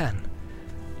tight as you can.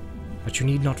 But you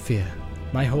need not fear.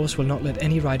 My horse will not let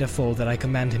any rider fall that I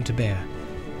command him to bear.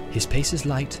 His pace is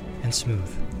light and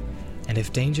smooth, and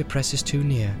if danger presses too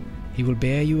near, he will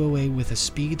bear you away with a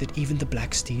speed that even the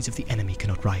black steeds of the enemy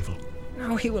cannot rival."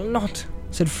 "No, he will not,"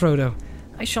 said Frodo.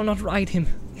 "I shall not ride him,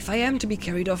 if I am to be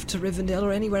carried off to Rivendell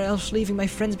or anywhere else, leaving my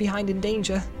friends behind in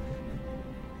danger."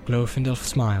 Glorfindel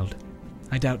smiled.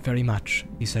 "I doubt very much,"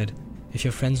 he said, "if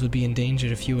your friends would be in danger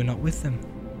if you were not with them.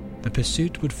 The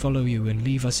pursuit would follow you and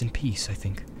leave us in peace, I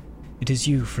think. It is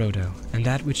you, Frodo, and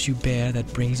that which you bear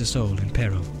that brings us all in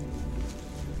peril."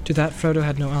 To that Frodo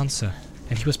had no answer,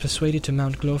 and he was persuaded to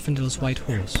mount Glorfindel's white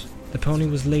horse. The pony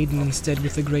was laden instead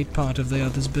with a great part of the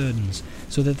other's burdens,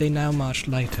 so that they now marched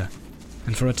lighter,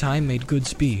 and for a time made good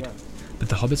speed, but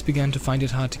the hobbits began to find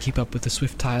it hard to keep up with the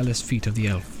swift, tireless feet of the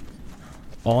elf.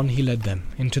 On he led them,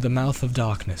 into the mouth of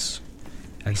darkness,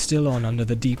 and still on under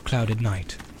the deep clouded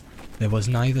night. There was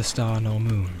neither star nor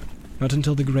moon. Not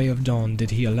until the grey of dawn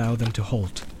did he allow them to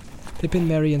halt. Pippin,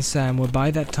 Merry, and Sam were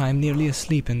by that time nearly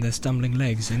asleep in their stumbling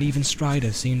legs, and even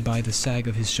Strider seemed by the sag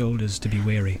of his shoulders to be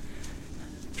weary.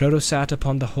 Frodo sat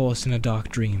upon the horse in a dark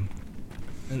dream.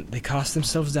 They cast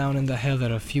themselves down in the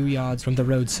heather a few yards from the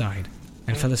roadside,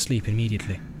 and fell asleep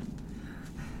immediately.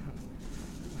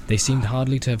 They seemed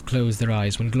hardly to have closed their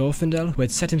eyes when Glorfindel, who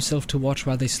had set himself to watch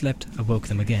while they slept, awoke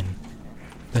them again.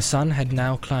 The sun had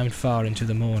now climbed far into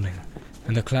the morning,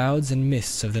 and the clouds and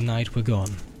mists of the night were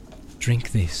gone.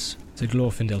 "Drink this," said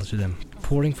Glorfindel to them,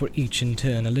 pouring for each in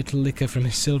turn a little liquor from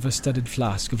his silver-studded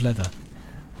flask of leather.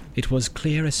 It was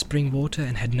clear as spring water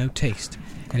and had no taste,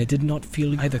 and it did not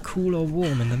feel either cool or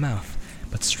warm in the mouth,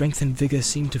 but strength and vigor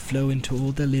seemed to flow into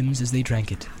all their limbs as they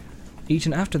drank it.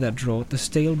 Eaten after that draught, the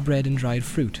stale bread and dried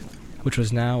fruit, which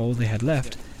was now all they had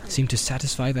left, seemed to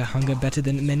satisfy their hunger better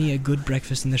than many a good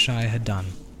breakfast in the Shire had done.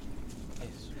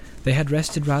 They had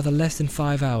rested rather less than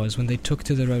 5 hours when they took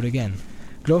to the road again.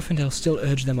 Glorfindel still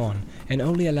urged them on, and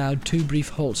only allowed 2 brief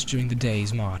halts during the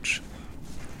day's march.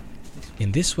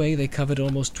 In this way they covered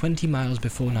almost 20 miles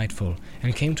before nightfall,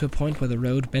 and came to a point where the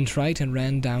road bent right and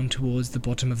ran down towards the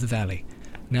bottom of the valley,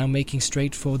 now making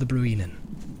straight for the Bruinen.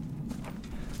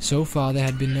 So far there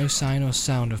had been no sign or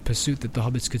sound of pursuit that the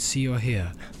hobbits could see or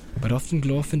hear, but often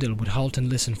Glorfindel would halt and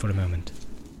listen for a moment.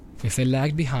 If they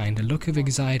lagged behind, a look of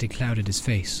anxiety clouded his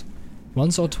face.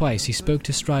 Once or twice he spoke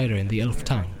to Strider in the elf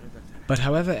tongue, but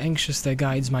however anxious their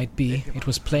guides might be, it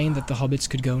was plain that the hobbits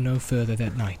could go no further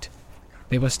that night.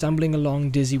 They were stumbling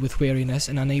along dizzy with weariness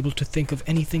and unable to think of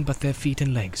anything but their feet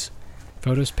and legs.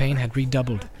 Frodo's pain had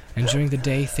redoubled, and during the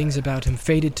day things about him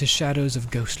faded to shadows of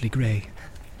ghostly grey.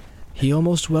 He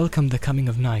almost welcomed the coming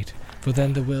of night, for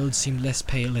then the world seemed less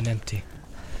pale and empty.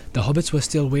 The hobbits were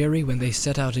still weary when they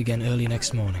set out again early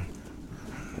next morning.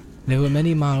 There were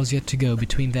many miles yet to go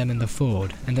between them and the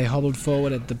ford, and they hobbled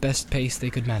forward at the best pace they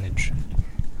could manage.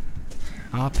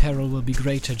 "Our peril will be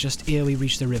greater just ere we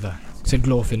reach the river," said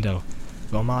Glorfindel,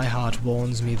 "for my heart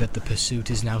warns me that the pursuit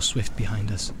is now swift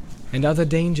behind us, and other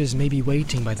dangers may be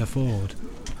waiting by the ford."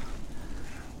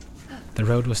 The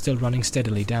road was still running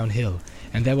steadily downhill,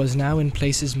 and there was now in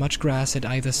places much grass at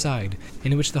either side,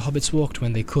 in which the hobbits walked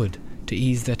when they could, to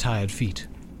ease their tired feet.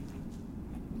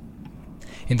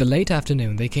 In the late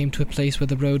afternoon they came to a place where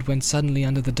the road went suddenly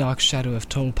under the dark shadow of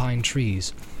tall pine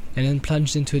trees, and then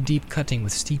plunged into a deep cutting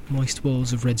with steep moist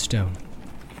walls of red stone.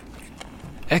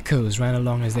 Echoes ran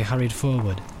along as they hurried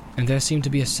forward, and there seemed to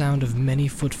be a sound of many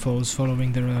footfalls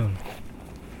following their own.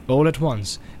 All at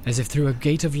once, as if through a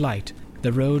gate of light,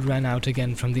 the road ran out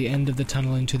again from the end of the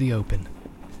tunnel into the open.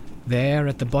 There,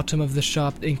 at the bottom of the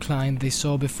sharp incline, they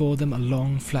saw before them a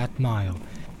long, flat mile,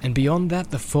 and beyond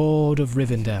that the ford of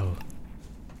Rivendell.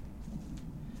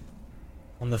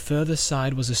 On the further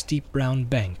side was a steep brown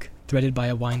bank, threaded by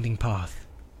a winding path,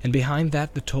 and behind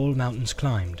that the tall mountains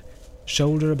climbed,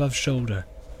 shoulder above shoulder,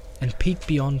 and peak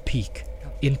beyond peak,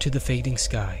 into the fading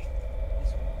sky.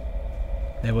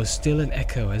 There was still an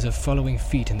echo as of following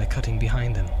feet in the cutting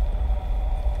behind them.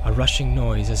 A rushing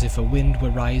noise as if a wind were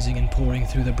rising and pouring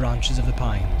through the branches of the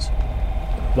pines.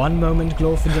 One moment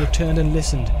Glorfindel turned and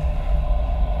listened.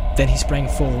 Then he sprang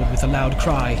forward with a loud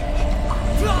cry.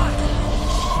 Fly!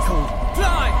 He called,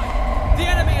 fly! The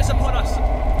enemy is upon us!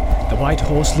 The white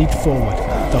horse leaped forward.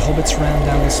 The hobbits ran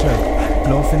down the slope.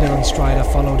 Glorfindel and Strider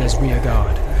followed as rear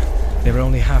guard. They were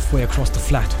only halfway across the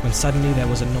flat when suddenly there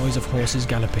was a noise of horses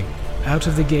galloping. Out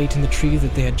of the gate in the tree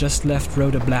that they had just left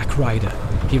rode a black rider.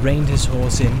 He reined his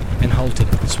horse in and halted,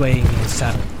 swaying in his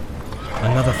saddle.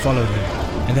 Another followed him,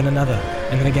 and then another,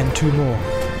 and then again 2 more.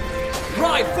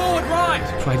 Ride! Forward,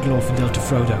 ride! Cried Glorfindel to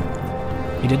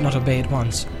Frodo. He did not obey at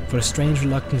once, for a strange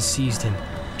reluctance seized him.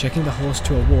 Checking the horse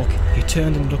to a walk, he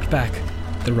turned and looked back.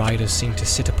 The riders seemed to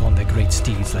sit upon their great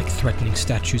steeds like threatening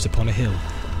statues upon a hill,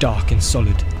 dark and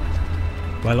solid,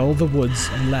 while all the woods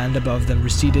and land above them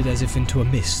receded as if into a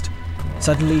mist.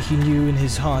 Suddenly he knew in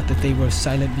his heart that they were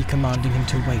silently commanding him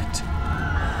to wait.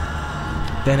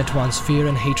 Then at once fear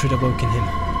and hatred awoke in him.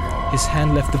 His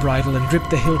hand left the bridle and gripped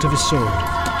the hilt of his sword,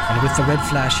 and with the red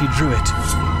flash he drew it.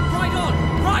 Ride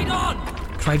on! Ride on!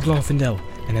 Cried Glorfindel,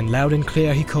 and then loud and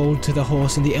clear he called to the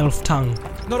horse in the elf tongue.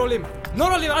 Norolim!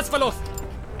 Norolim Asfaloth!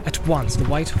 At once the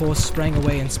white horse sprang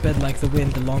away and sped like the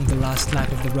wind along the last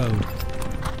lap of the road.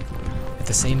 At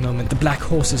the same moment the black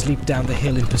horses leaped down the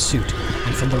hill in pursuit,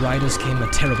 and from the riders came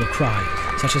a terrible cry,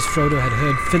 such as Frodo had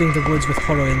heard filling the woods with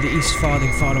horror in the east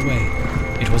farthing far away.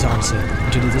 It was answered,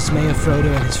 and to the dismay of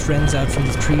Frodo and his friends out from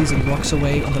the trees and rocks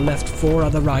away on the left 4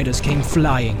 other riders came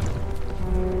flying.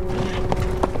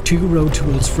 2 rode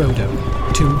towards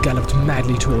Frodo, 2 galloped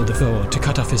madly toward the ford to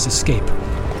cut off his escape.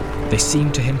 They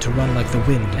seemed to him to run like the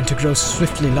wind, and to grow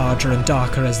swiftly larger and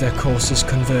darker as their courses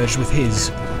converged with his.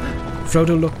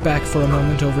 Frodo looked back for a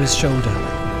moment over his shoulder.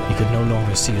 He could no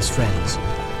longer see his friends.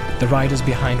 The riders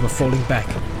behind were falling back.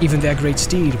 Even their great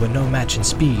steed were no match in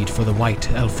speed for the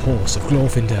white elf horse of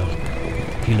Glorfindel.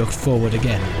 He looked forward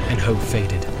again, and hope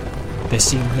faded. There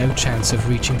seemed no chance of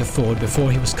reaching the ford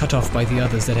before he was cut off by the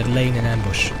others that had lain in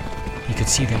ambush. He could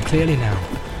see them clearly now.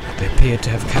 They appeared to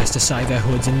have cast aside their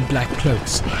hoods and black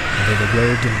cloaks, and they were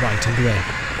robed in white and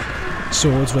red.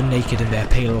 Swords were naked in their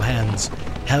pale hands.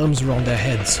 Helms were on their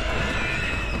heads.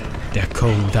 Their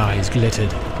cold eyes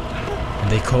glittered,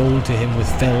 and they called to him with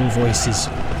fell voices.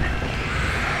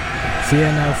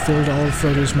 Fear now filled all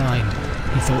Frodo's mind.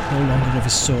 He thought no longer of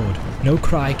his sword. No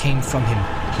cry came from him.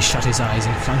 He shut his eyes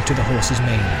and clung to the horse's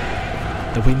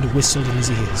mane. The wind whistled in his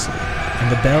ears,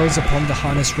 and the bells upon the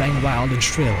harness rang wild and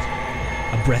shrill.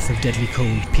 A breath of deadly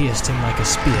cold pierced him like a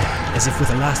spear, as if with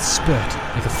a last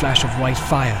spurt, like a flash of white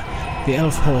fire. The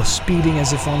elf horse, speeding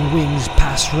as if on wings,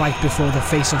 passed right before the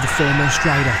face of the foremost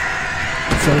rider.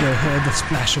 Frodo heard the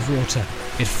splash of water.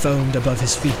 It foamed above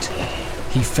his feet.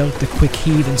 He felt the quick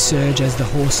heave and surge as the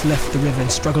horse left the river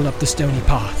and struggled up the stony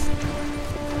path.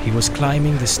 He was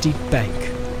climbing the steep bank.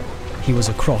 He was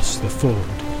across the ford.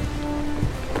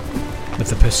 But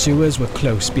the pursuers were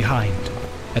close behind.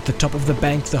 At the top of the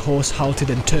bank the horse halted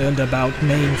and turned about,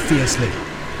 neighing fiercely.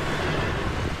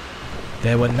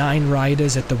 There were 9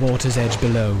 riders at the water's edge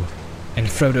below, and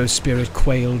Frodo's spirit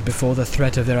quailed before the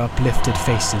threat of their uplifted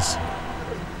faces.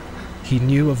 He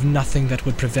knew of nothing that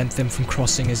would prevent them from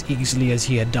crossing as easily as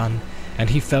he had done, and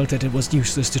he felt that it was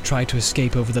useless to try to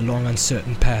escape over the long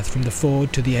uncertain path from the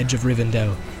ford to the edge of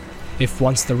Rivendell, if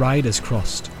once the riders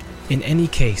crossed. In any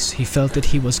case, he felt that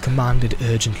he was commanded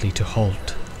urgently to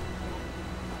halt.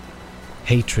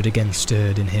 Hatred again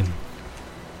stirred in him,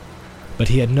 but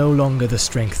he had no longer the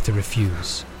strength to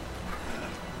refuse.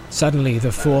 Suddenly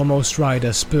the foremost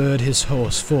rider spurred his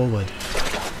horse forward.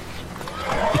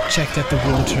 It checked at the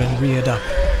water and reared up.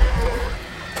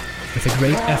 With a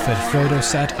great effort, Frodo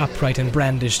sat upright and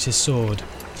brandished his sword.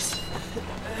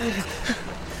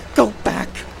 Go back!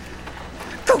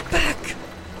 Go back!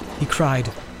 He cried.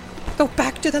 Go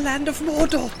back to the land of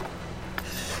Mordor!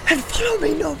 And follow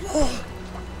me no more!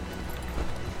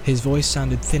 His voice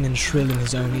sounded thin and shrill in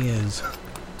his own ears.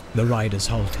 The riders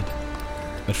halted,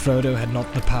 but Frodo had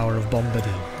not the power of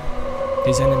Bombadil.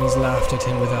 His enemies laughed at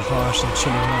him with a harsh and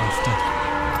chilling laughter.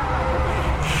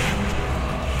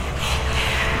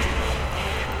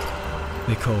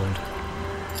 they called.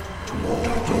 To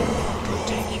Mordor we will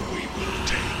take you.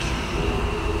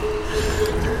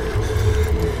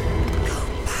 Go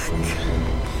back.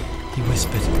 He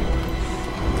whispered.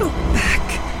 Go back.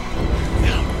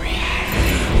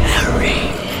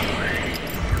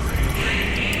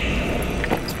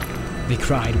 They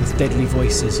cried with deadly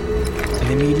voices, and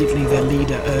immediately their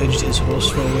leader urged his horse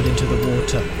forward into the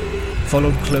water,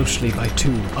 followed closely by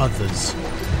 2 others.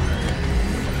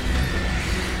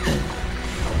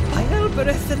 By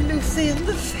Elbereth and Luthien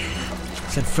the Fair,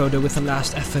 said Frodo with a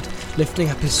last effort, lifting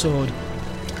up his sword.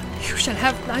 you shall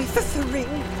have neither the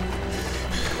ring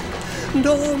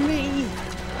nor me.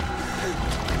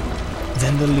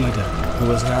 Then the leader, who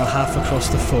was now half across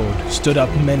the ford, stood up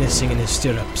menacing in his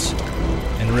stirrups,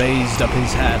 and raised up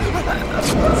his hand.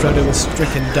 Frodo was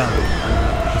stricken dumb.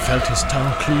 He felt his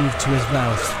tongue cleave to his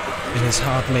mouth, and his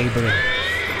heart labouring.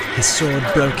 His sword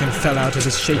broke and fell out of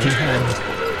his shaking hand.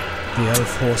 The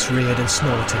elf horse reared and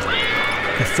snorted.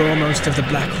 The foremost of the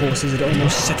black horses had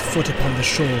almost set foot upon the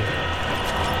shore.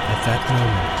 At that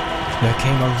moment, there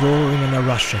came a roaring and a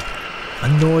rushing. A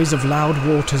noise of loud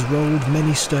waters rolled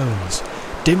many stones.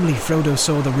 Dimly Frodo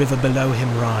saw the river below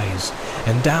him rise,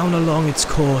 and down along its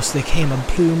course there came a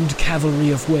plumed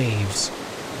cavalry of waves.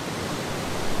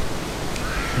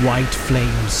 White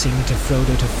flames seemed to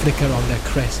Frodo to flicker on their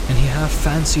crest, and he half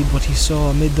fancied what he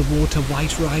saw amid the water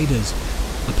white riders,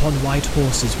 upon white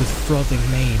horses with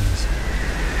frothing manes.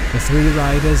 The 3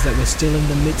 riders that were still in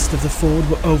the midst of the ford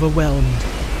were overwhelmed.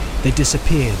 They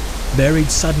disappeared, buried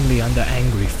suddenly under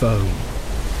angry foam.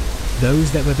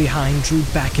 Those that were behind drew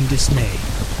back in dismay.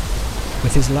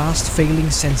 With his last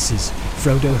failing senses,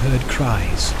 Frodo heard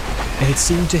cries, and it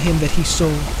seemed to him that he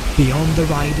saw, beyond the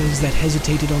riders that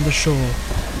hesitated on the shore,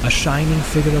 a shining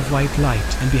figure of white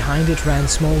light, and behind it ran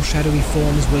small shadowy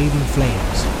forms waving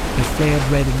flames that flared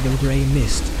red in the grey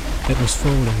mist that was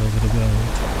falling over the world.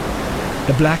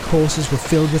 The black horses were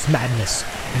filled with madness,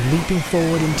 and leaping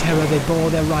forward in terror they bore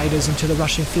their riders into the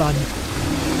rushing flood.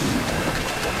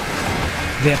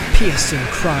 Their piercing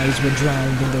cries were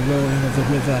drowned in the roaring of the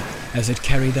river as it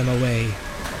carried them away.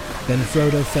 Then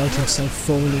Frodo felt himself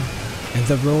falling, and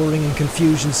the roaring and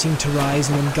confusion seemed to rise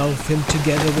and engulf him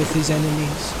together with his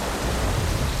enemies.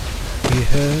 He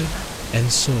heard and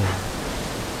saw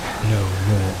no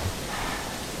more.